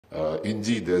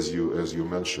Indeed, as you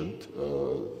mentioned,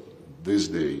 this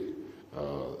day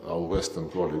our Western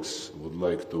colleagues would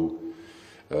like to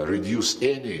reduce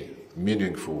any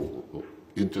meaningful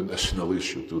international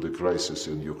issue to the crisis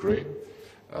in Ukraine.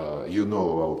 You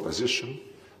know our position.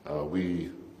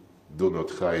 We do not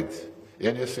hide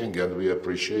anything, and we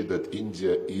appreciate that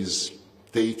India is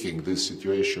taking this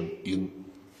situation in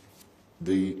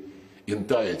the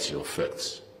entirety of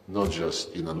facts, not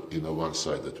just in a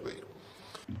one-sided way.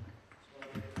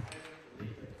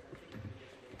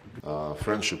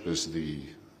 Friendship is the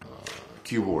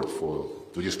key word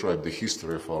to describe the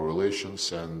history of our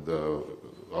relations, and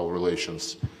our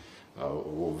relations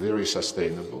were very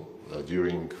sustainable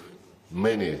during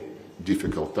many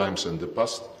difficult times in the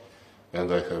past,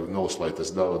 and I have no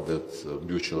slightest doubt that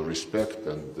mutual respect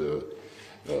and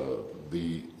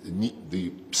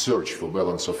the search for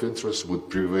balance of interest would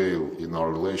prevail in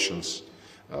our relations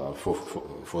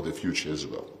for the future as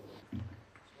well.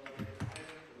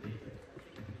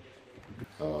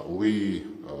 We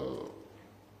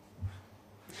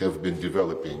have been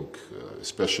developing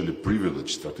especially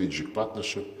privileged strategic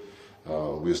partnership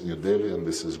with New Delhi, and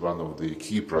this is one of the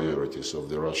key priorities of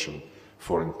the Russian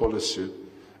foreign policy.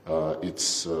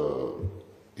 It's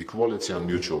equality and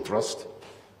mutual trust,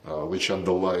 which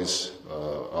underlies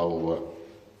our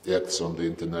acts on the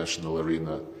international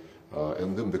arena,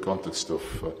 and in the context of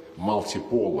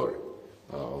multipolar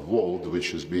world,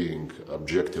 which is being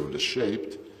objectively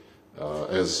shaped,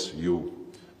 as you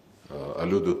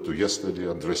alluded to yesterday,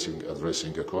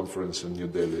 addressing a conference in New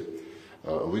Delhi.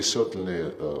 We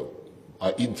certainly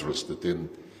are interested in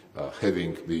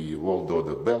having the world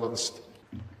order balanced.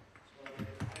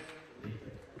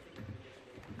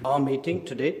 Our meeting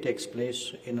today takes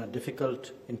place in a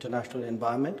difficult international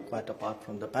environment, quite apart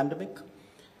from the pandemic.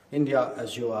 India,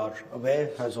 as you are aware,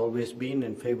 has always been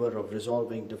in favor of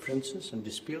resolving differences and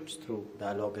disputes through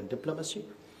dialogue and diplomacy.